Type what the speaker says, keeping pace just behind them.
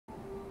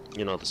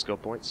You know, the skill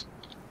points.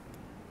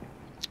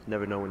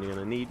 Never know when you're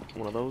gonna need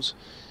one of those.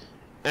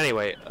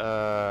 Anyway,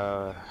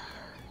 there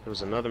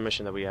was another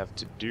mission that we have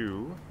to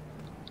do,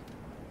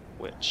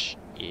 which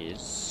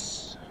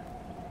is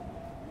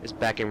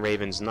back in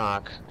Raven's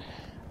Knock,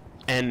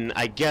 and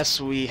I guess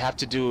we have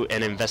to do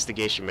an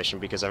investigation mission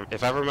because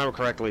if I remember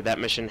correctly, that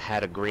mission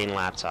had a green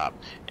laptop.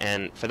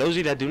 And for those of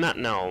you that do not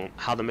know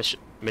how the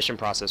mission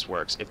process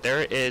works, if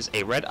there is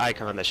a red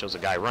icon that shows a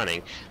guy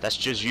running, that's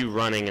just you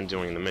running and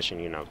doing the mission.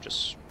 You know,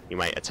 just you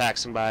might attack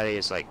somebody.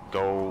 It's like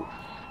go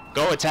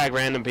attack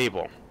random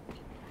people.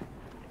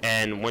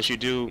 And once you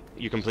do,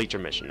 you complete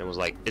your mission.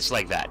 It's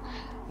like that.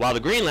 While the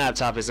green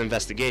laptop is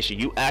investigation,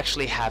 you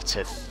actually have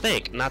to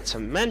think. Not to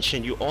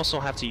mention, you also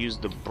have to use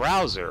the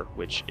browser,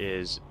 which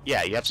is,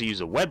 yeah, you have to use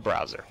a web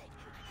browser.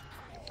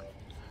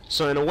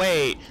 So in a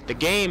way, the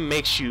game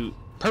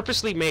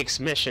purposely makes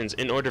missions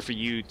in order for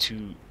you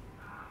to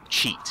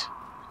cheat.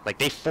 Like,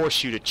 they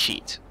force you to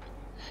cheat.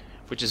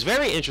 Which is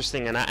very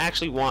interesting, and I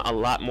actually want a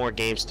lot more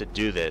games to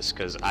do this,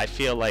 because I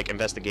feel like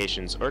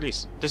investigations, or at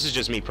least, this is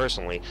just me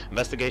personally,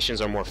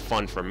 investigations are more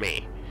fun for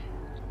me.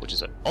 Which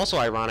is also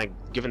ironic,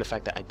 given the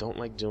fact that I don't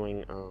like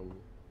doing,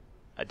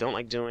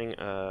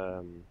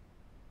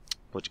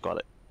 what you call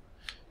it?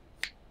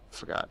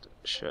 Forgot.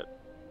 Shit.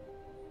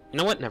 You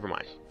know what? Never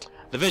mind.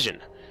 The vision.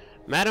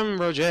 Madame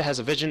Roget has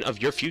a vision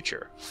of your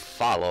future.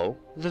 Follow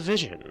the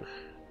vision.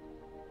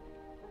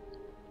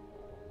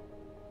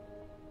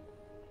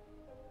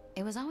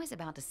 It was always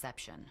about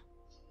deception.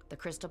 The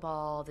crystal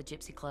ball, the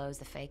gypsy clothes,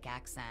 the fake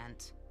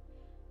accent.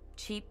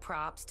 Cheap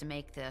props to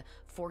make the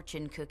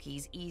fortune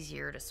cookies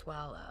easier to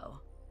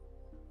swallow.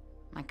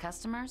 My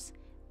customers,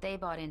 they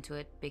bought into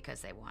it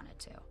because they wanted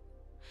to.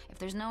 If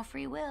there's no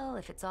free will,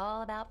 if it's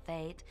all about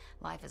fate,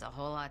 life is a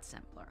whole lot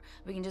simpler.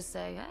 We can just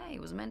say, hey,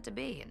 it was meant to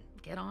be, and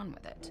get on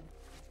with it.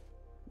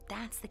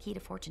 That's the key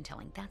to fortune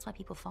telling. That's why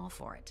people fall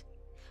for it.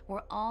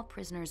 We're all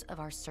prisoners of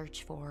our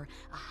search for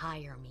a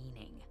higher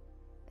meaning.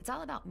 It's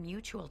all about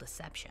mutual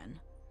deception.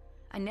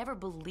 I never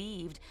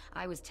believed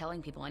I was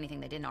telling people anything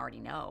they didn't already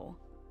know.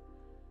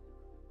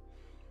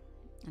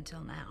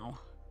 Until now.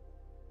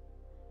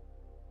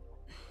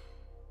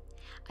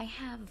 I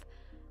have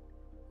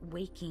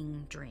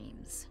waking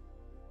dreams.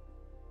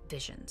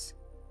 Visions.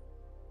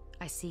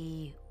 I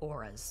see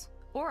auras.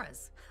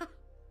 Auras!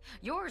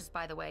 Yours,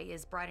 by the way,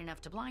 is bright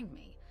enough to blind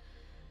me.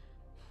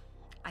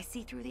 I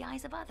see through the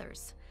eyes of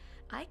others.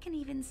 I can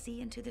even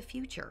see into the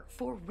future,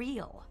 for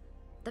real.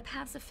 The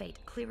paths of fate,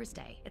 clear as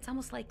day. It's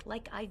almost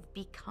like I've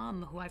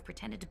become who I've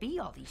pretended to be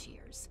all these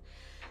years.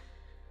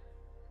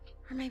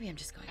 Or maybe I'm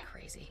just going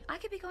crazy. I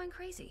could be going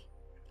crazy.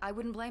 I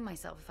wouldn't blame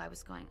myself if I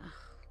was going, oh,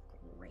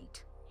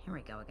 great. Here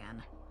we go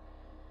again.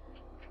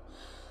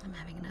 I'm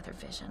having another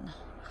vision.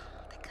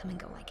 They come and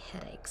go like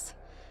headaches.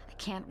 I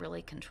can't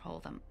really control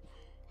them.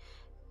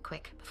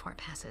 Quick, before it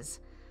passes.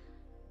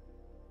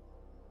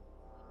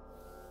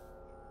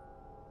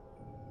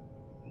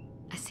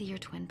 I see your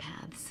twin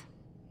paths.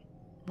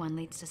 One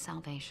leads to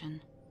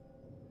salvation,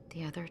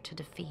 the other to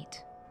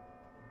defeat.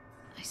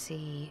 I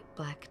see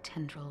black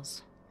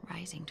tendrils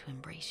rising to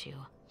embrace you.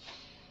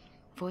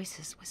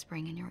 Voices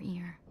whispering in your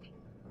ear.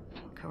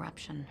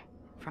 Corruption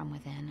from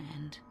within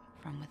and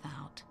from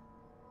without.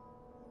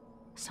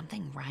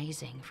 Something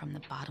rising from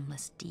the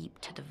bottomless deep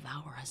to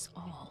devour us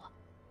all.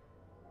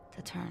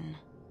 To turn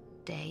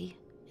day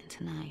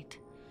into night.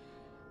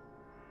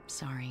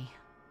 Sorry.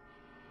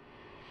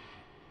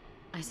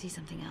 I see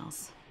something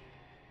else.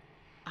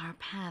 Our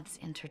paths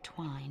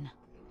intertwine,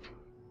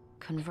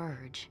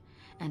 converge,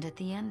 and at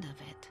the end of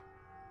it,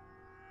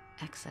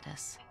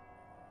 Exodus.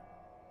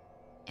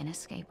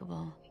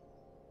 Inescapable,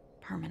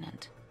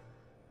 permanent,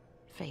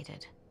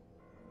 fated.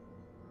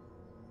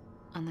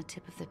 On the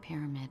tip of the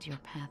pyramid, your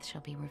path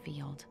shall be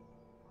revealed.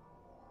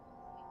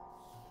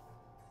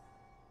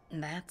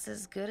 That's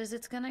as good as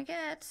it's gonna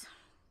get.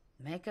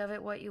 Make of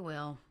it what you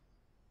will.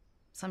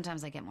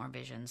 Sometimes I get more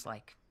visions,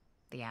 like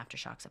the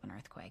aftershocks of an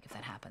earthquake. If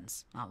that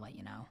happens, I'll let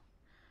you know.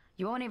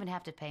 You won't even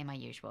have to pay my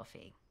usual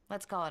fee.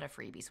 Let's call it a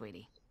freebie,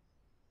 sweetie.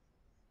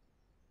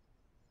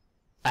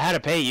 I had to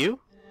pay you?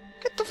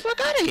 Get the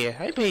fuck out of here.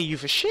 I ain't paying you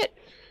for shit.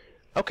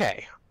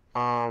 Okay.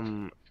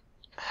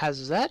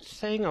 Has that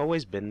thing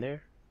always been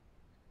there?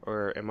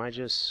 Or am I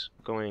just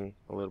going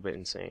a little bit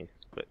insane?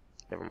 But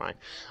never mind.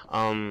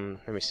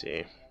 Let me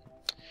see.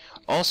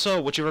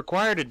 Also, what you're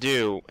required to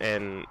do,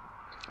 and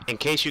in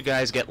case you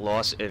guys get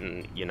lost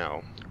in, you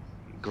know,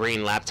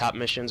 green laptop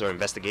missions or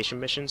investigation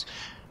missions,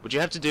 what you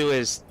have to do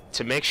is,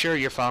 to make sure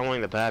you're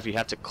following the path, you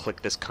have to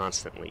click this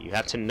constantly. You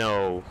have to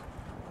know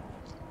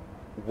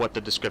what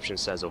the description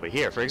says over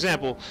here. For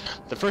example,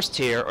 the first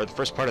tier, or the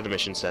first part of the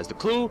mission says, the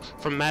clue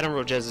from Madame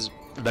Roget's,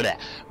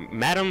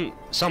 Madame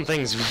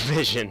Something's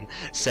vision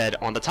said,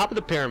 on the top of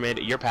the pyramid,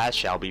 your path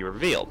shall be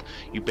revealed.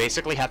 You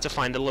basically have to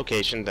find the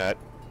location that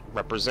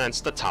represents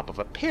the top of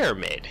a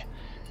pyramid.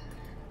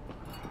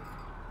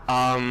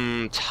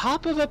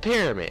 Top of a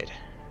pyramid.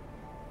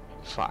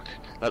 Fuck.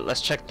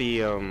 Let's check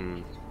the, I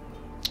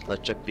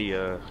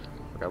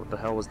forgot what the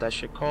hell was that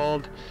shit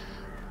called.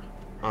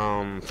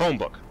 Phone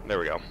book. There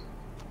we go.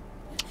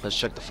 Let's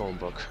check the phone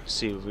book.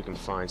 See if we can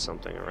find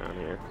something around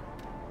here.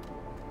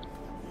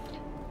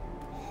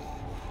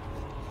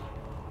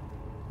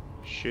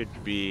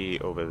 Should be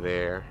over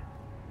there.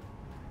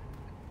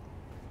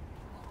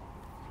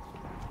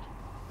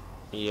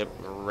 Yep,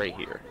 right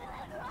here.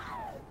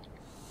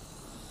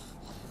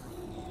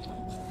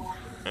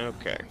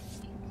 Okay.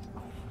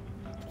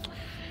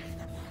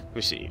 Let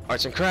me see.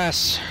 Arts and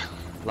crafts,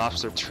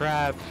 lobster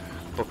trap,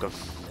 book of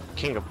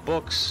king of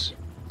books,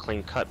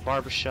 clean cut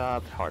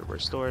barbershop, hardware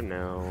store.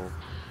 No,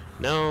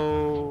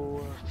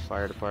 no.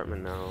 Fire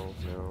department. No,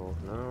 no,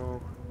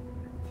 no.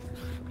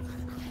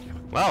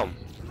 Well,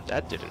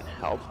 that didn't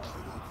help.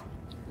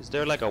 Is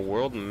there like a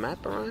world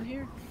map around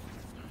here?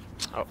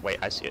 Oh wait,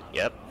 I see it.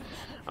 Yep.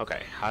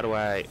 Okay. How do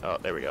I? Oh,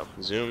 there we go.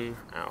 Zoom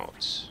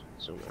out.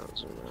 Zoom out.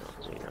 Zoom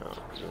out. Zoom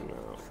out. Zoom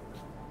out.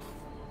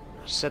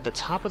 Said the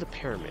top of the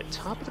pyramid.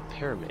 Top of the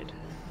pyramid.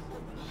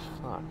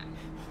 Fuck.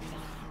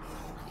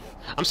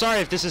 I'm sorry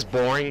if this is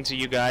boring to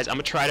you guys. I'm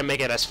gonna try to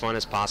make it as fun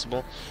as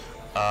possible.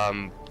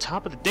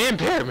 Top of the damn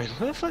pyramid.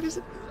 What the fuck is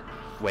it?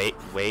 Wait,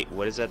 wait.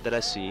 What is that I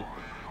see?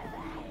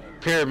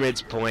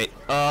 Pyramids point.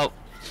 Oh,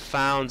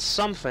 found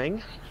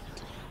something.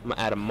 I'm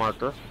gonna add a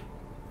marker.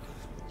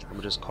 I'm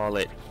gonna just call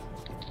it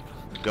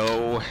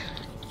go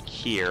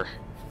here.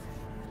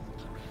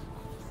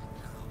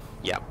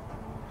 Yep.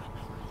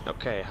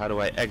 Okay, how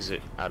do I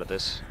exit out of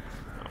this?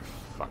 Oh,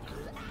 fuck.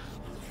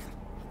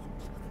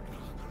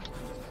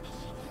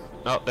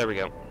 Oh, there we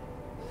go.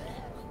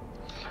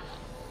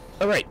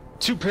 Alright,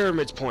 2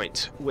 pyramids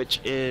point, which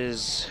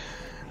is...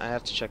 I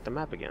have to check the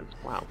map again.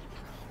 Wow.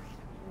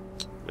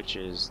 Which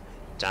is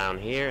down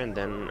here, and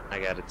then I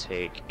gotta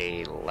take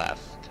a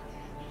left.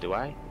 Do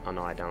I? Oh,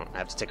 no, I don't. I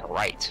have to take a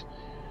right.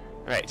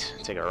 Alright,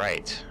 take a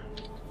right.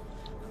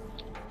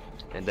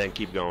 And then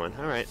keep going.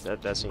 Alright,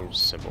 that seems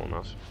simple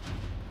enough.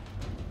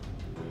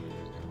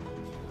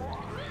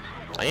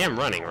 I am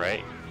running,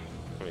 right?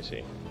 Let me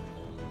see.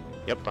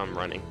 Yep, I'm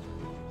running.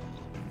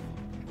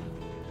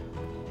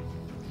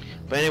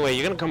 But anyway,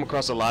 you're gonna come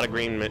across a lot of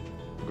green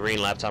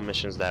laptop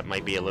missions that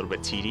might be a little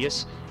bit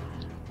tedious,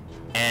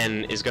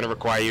 and is gonna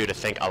require you to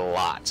think a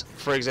lot.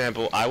 For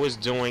example, I was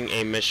doing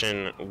a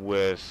mission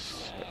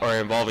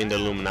involving the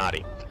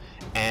Illuminati,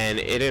 and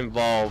it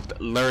involved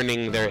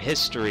learning their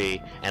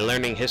history and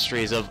learning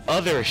histories of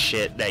other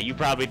shit that you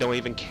probably don't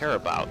even care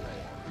about.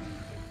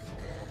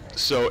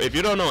 So if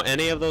you don't know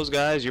any of those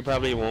guys, you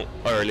probably won't,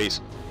 or at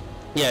least,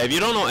 yeah, if you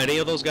don't know any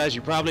of those guys,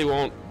 you probably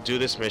won't do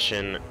this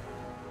mission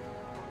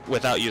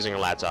without using a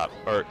laptop,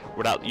 or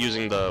without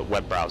using the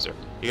web browser.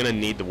 You're gonna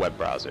need the web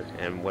browser.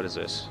 And what is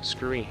this?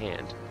 Screwy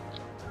hand.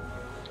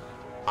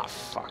 Ah,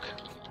 fuck.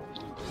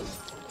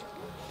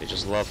 They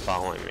just love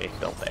following me,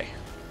 don't they?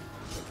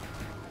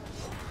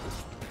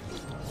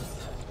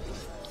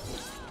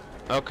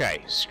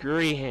 Okay,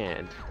 screwy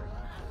hand.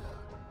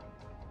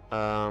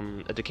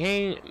 A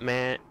decaying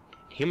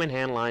human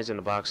hand lies in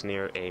a box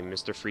near a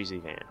Mr.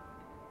 Freezy van.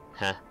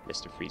 Huh,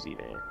 Mr. Freezy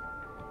van.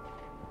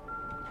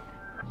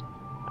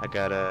 I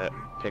gotta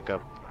pick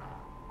up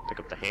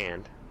the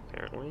hand,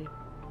 apparently.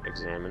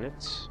 Examine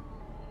it.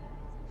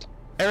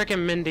 Eric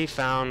and Mindy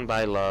found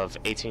by love,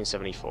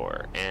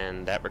 1874,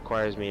 and that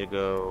requires me to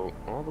go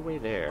all the way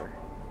there.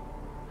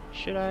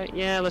 Should I?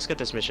 Yeah, let's get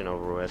this mission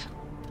over with,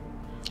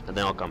 and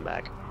then I'll come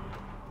back.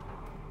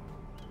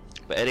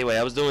 But anyway,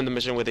 I was doing the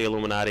mission with the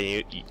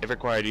Illuminati. It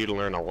required you to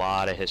learn a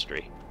lot of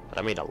history. But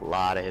I mean a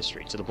lot of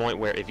history, to the point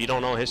where if you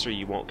don't know history,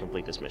 you won't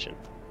complete this mission.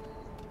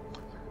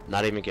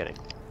 Not even kidding.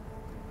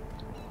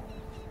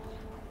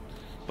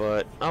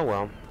 But, oh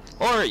well.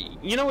 Or,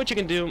 you know what you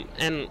can do?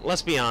 And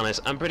let's be honest,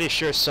 I'm pretty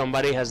sure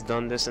somebody has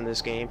done this in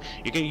this game.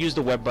 You can use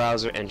the web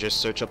browser and just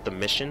search up the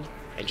mission,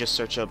 and just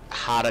search up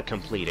how to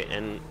complete it,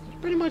 and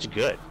you're pretty much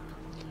good.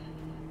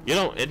 You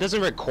know, it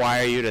doesn't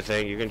require you to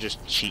think. You can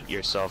just cheat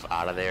yourself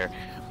out of there.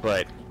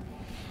 But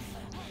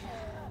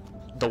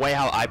the way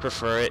how I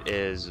prefer it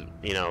is,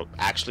 you know,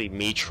 actually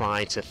me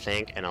trying to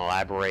think and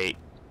elaborate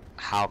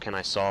how can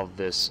I solve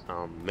this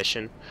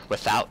mission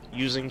without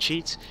using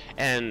cheats,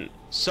 and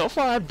so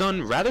far I've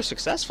done rather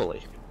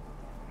successfully.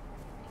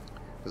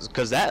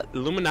 Because that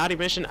Illuminati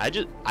mission, I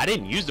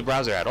didn't use the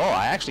browser at all.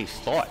 I actually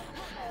thought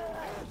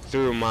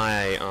through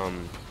my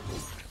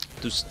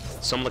through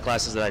some of the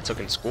classes that I took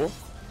in school,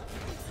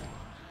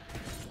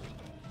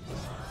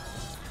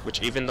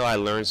 which even though I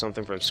learned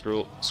something from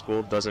school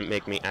doesn't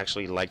make me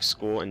actually like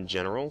school in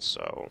general.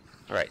 So,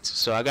 alright,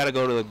 so I gotta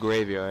go to the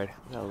graveyard.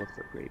 I gotta look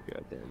for a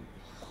graveyard then.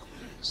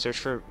 Search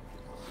for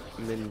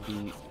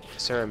Mindy,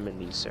 Sarah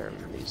Mindy's.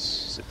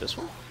 Is it this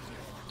one?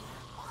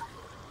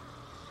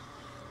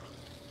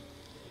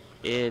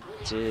 It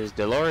is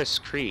Dolores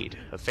Creed,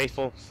 a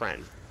faithful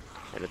friend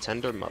and a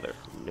tender mother.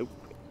 Nope.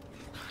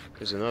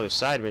 There's another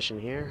side mission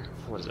here.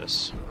 What is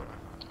this?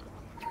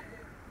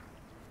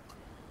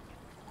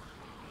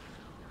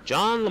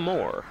 John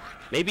Lamore.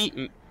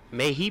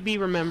 May he be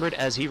remembered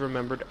as he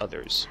remembered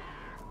others.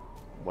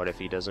 What if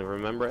he doesn't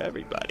remember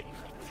everybody?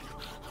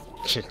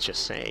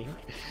 Just saying.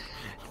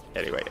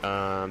 Anyway,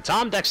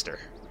 Tom Dexter.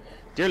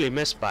 Dearly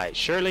missed by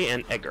Shirley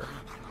and Edgar.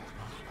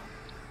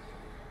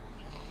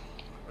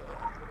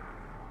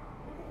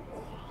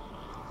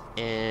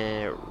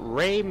 And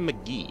Ray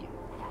McGee,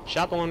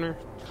 shop owner,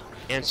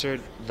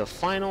 answered the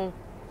final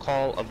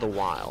call of the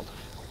wild.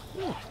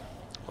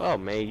 Well,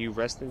 may you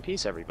rest in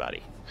peace,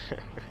 everybody.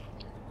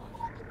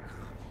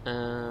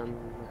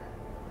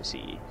 Let's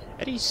see.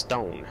 Eddie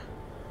Stone.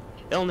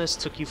 Illness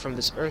took you from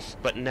this earth,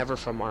 but never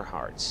from our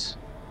hearts.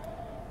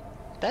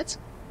 That's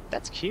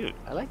cute.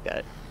 I like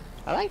that.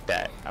 I like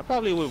that. I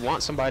probably would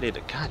want somebody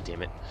to... God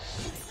damn it.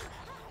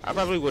 I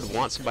probably would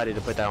want somebody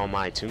to put that on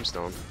my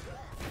tombstone.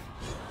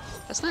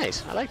 That's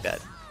nice. I like that.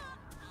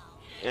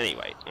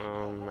 Anyway,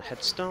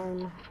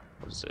 headstone.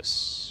 What is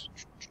this?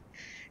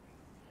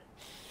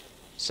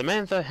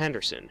 Samantha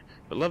Henderson.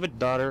 Beloved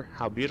daughter,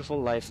 how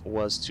beautiful life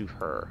was to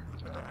her.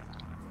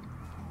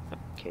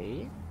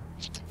 Okay.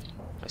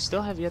 I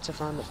still have yet to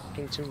find the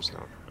fucking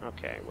tombstone.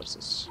 Okay, what's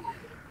this?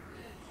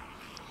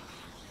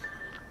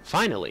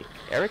 Finally,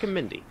 Eric and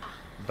Mindy.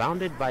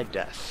 Bounded by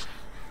death.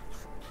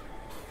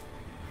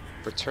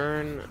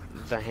 Return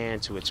the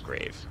hand to its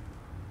grave.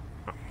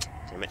 Oh,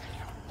 damn it.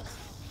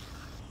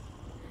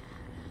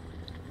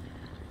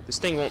 This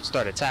thing won't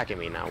start attacking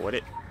me now, would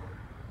it?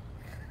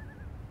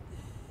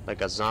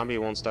 Like a zombie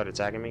won't start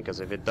attacking me? Because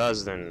if it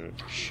does, then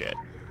shit.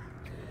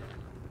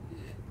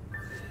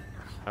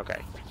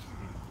 Okay.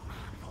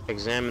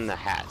 Examine the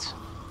hat.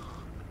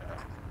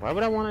 Why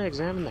would I want to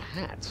examine the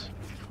hat?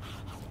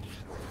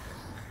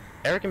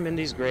 Eric and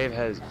Mindy's grave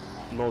has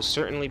most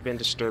certainly been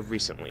disturbed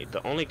recently.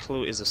 The only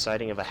clue is the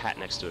sighting of a hat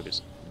next to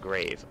his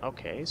grave.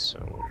 Okay,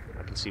 so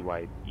I can see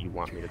why you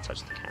want me to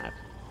touch the cap.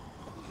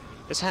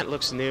 This hat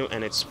looks new,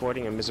 and it's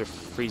sporting a Mr.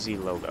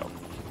 Freezy logo.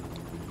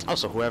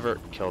 Also, whoever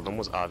killed him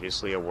was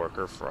obviously a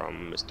worker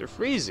from Mr.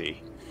 Freezy,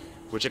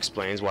 which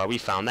explains why we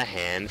found the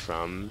hand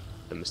from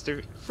the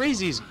Mr.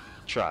 Freezy's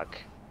truck.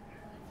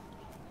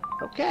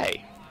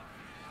 Okay.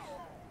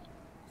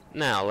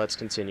 Now, let's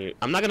continue.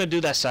 I'm not going to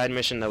do that side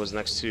mission that was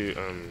next to,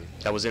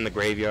 that was in the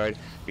graveyard,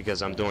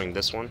 because I'm doing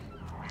this one.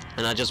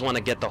 And I just want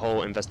to get the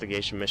whole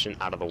investigation mission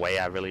out of the way.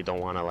 I really don't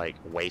want to, like,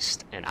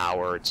 waste an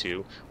hour or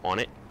two on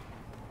it.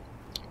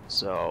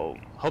 So,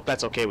 hope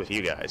that's okay with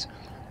you guys.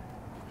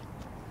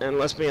 And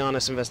let's be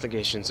honest,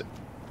 investigations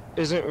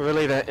isn't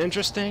really that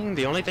interesting.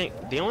 The only thing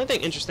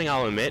interesting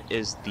I'll admit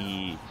is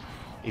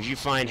if you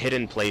find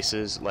hidden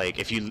places,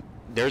 like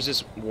there's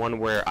this one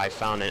where I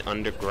found an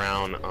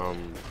underground,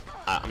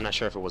 I'm not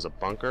sure if it was a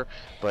bunker,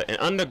 but an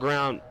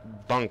underground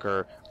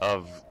bunker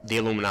of the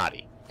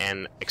Illuminati,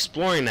 and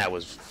exploring that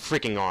was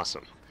freaking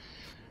awesome.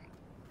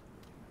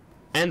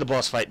 And the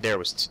boss fight there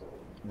was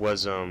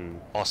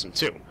awesome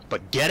too.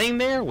 But getting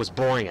there was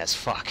boring as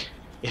fuck.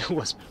 It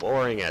was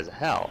boring as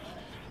hell.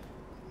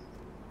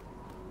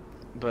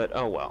 But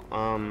oh well.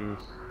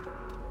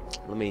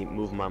 Let me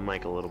move my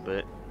mic a little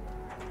bit,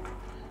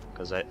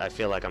 because I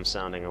feel like I'm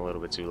sounding a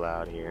little bit too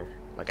loud here.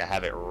 Like I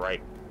have it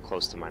right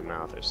close to my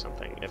mouth or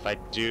something. If I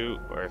do,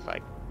 or if I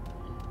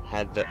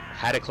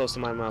had it close to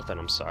my mouth, then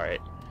I'm sorry.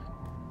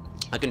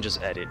 I can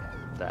just edit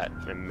that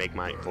and make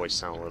my voice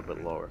sound a little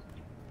bit lower.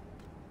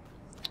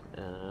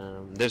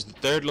 There's the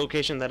third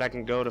location that I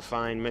can go to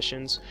find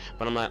missions,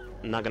 but I'm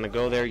not gonna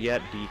go there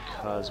yet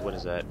because what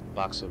is that?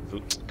 Box of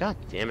food. God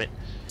damn it!